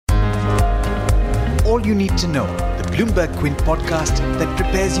all you need to know, the Bloomberg Quint podcast that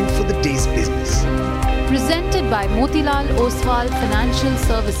prepares you for the day's business. Presented by Motilal Oswal Financial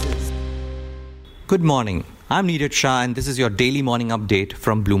Services. Good morning. I'm Neeraj Shah and this is your daily morning update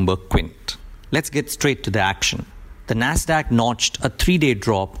from Bloomberg Quint. Let's get straight to the action. The Nasdaq notched a 3-day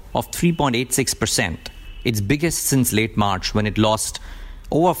drop of 3.86%, its biggest since late March when it lost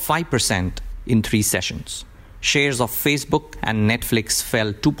over 5% in 3 sessions. Shares of Facebook and Netflix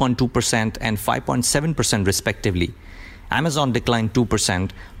fell 2.2% and 5.7% respectively. Amazon declined 2%,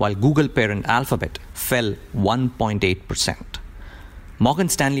 while Google parent Alphabet fell 1.8%. Morgan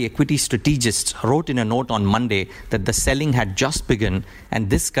Stanley equity strategists wrote in a note on Monday that the selling had just begun and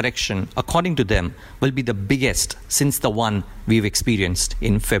this correction, according to them, will be the biggest since the one we've experienced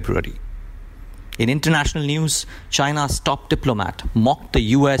in February. In international news, China's top diplomat mocked the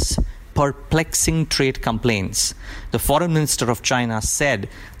US perplexing trade complaints. The foreign minister of China said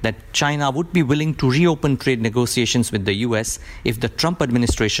that China would be willing to reopen trade negotiations with the US if the Trump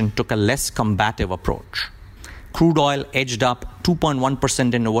administration took a less combative approach. Crude oil edged up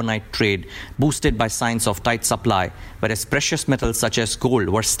 2.1% in overnight trade, boosted by signs of tight supply, whereas precious metals such as gold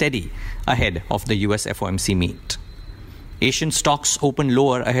were steady ahead of the US FOMC meet. Asian stocks opened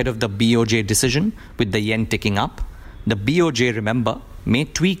lower ahead of the BOJ decision, with the yen ticking up. The BOJ, remember, may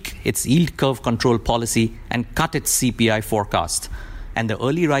tweak its yield curve control policy and cut its CPI forecast. And the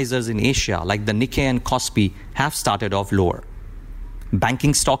early risers in Asia, like the Nikkei and Kospi, have started off lower.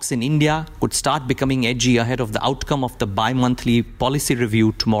 Banking stocks in India could start becoming edgy ahead of the outcome of the bi-monthly policy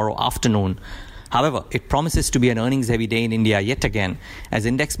review tomorrow afternoon. However, it promises to be an earnings-heavy day in India yet again, as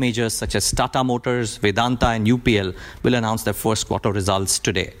index majors such as Tata Motors, Vedanta and UPL will announce their first quarter results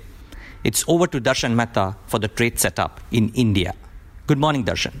today. It's over to Darshan Mehta for the trade setup in India. Good morning,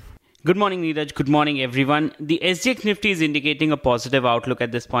 Darshan. Good morning, Neeraj. Good morning, everyone. The SGX Nifty is indicating a positive outlook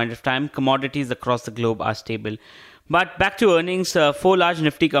at this point of time. Commodities across the globe are stable. But back to earnings, 4 large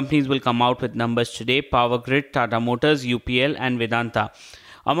Nifty companies will come out with numbers today: Power Grid, Tata Motors, UPL and Vedanta.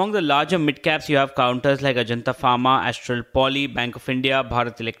 Among the larger mid-caps, you have counters like Ajanta Pharma, Astral Poly, Bank of India,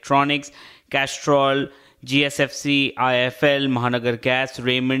 Bharat Electronics, Castrol, GSFC, IFL, Mahanagar Gas,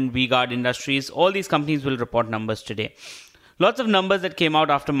 Raymond, V-Guard Industries. All these companies will report numbers today. Lots of numbers that came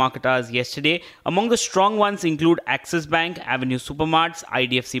out after market hours yesterday. Among the strong ones include Axis Bank, Avenue Supermarts,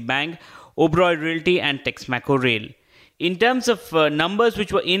 IDFC Bank, Oberoi Realty and Texmaco Rail. In terms of numbers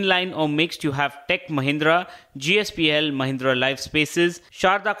which were in line or mixed, you have Tech Mahindra, GSPL, Mahindra Life Spaces,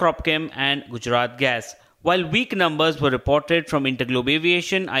 Sharda Cropchem and Gujarat Gas. While weak numbers were reported from Interglobe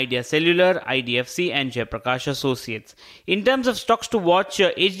Aviation, Idea Cellular, IDFC and Jaiprakash Associates. In terms of stocks to watch,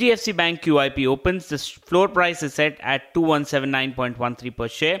 HDFC Bank QIP opens. The floor price is set at 2179.13 per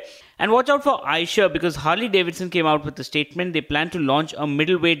share. And watch out for Eicher, because Harley Davidson came out with a statement. They plan to launch a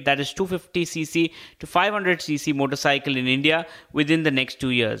middleweight, that is 250cc to 500cc motorcycle in India within the next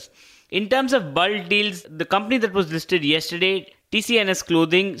 2 years. In terms of bulk deals, the company that was listed yesterday, TCNS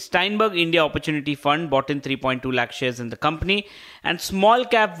Clothing, Steinberg India Opportunity Fund bought in 3.2 lakh shares in the company, and Small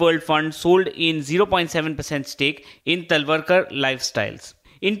Cap World Fund sold in 0.7% stake in Talwarkar Lifestyles.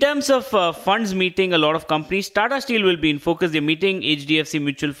 In terms of funds meeting a lot of companies, Tata Steel will be in focus. They're meeting HDFC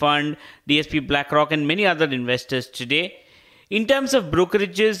Mutual Fund, DSP BlackRock and many other investors today. In terms of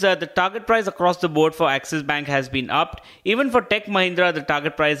brokerages, the target price across the board for Axis Bank has been upped. Even for Tech Mahindra, the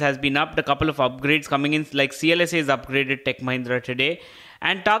target price has been upped. A couple of upgrades coming in, like CLSA has upgraded Tech Mahindra today.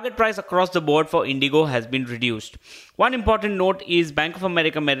 And target price across the board for Indigo has been reduced. One important note is Bank of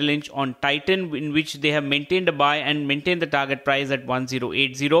America Merrill Lynch on Titan, in which they have maintained a buy and maintained the target price at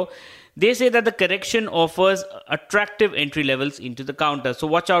 1080. They say that the correction offers attractive entry levels into the counter. So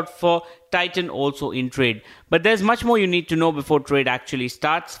watch out for Titan also in trade. But there's much more you need to know before trade actually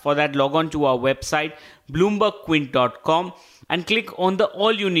starts. For that, log on to our website, bloombergquint.com, and click on the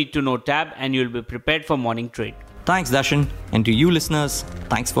All You Need to Know tab and you'll be prepared for morning trade. Thanks, Darshan. And to you listeners,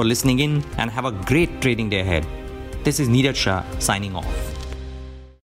 thanks for listening in and have a great trading day ahead. This is Neeraj Shah signing off.